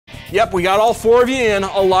Yep, we got all four of you in.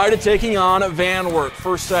 Elida taking on Van Wert.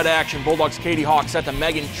 First set action. Bulldogs Katie Hawk set to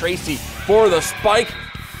Megan Tracy for the spike.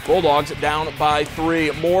 Bulldogs down by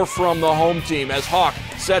 3. More from the home team as Hawk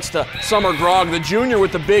sets to Summer Grog, the junior,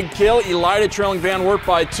 with the big kill. Elida trailing Van Wert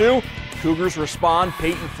by 2. Cougars respond.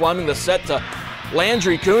 Peyton Fleming the set to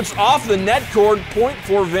Landry Kuntz off the net cord. Point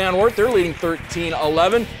for Van Wert. They're leading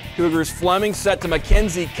 13-11. Cougars Fleming set to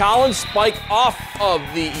Mackenzie Collins. Spike off of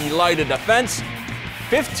the Elida defense.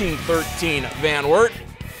 15-13 Van Wert.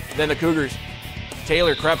 Then the Cougars,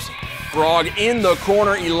 Taylor Krebs, Grog in the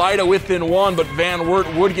corner. Elida within 1, but Van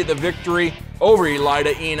Wert would get the victory over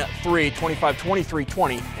Elida in 3, 25-23,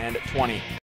 20, and 20.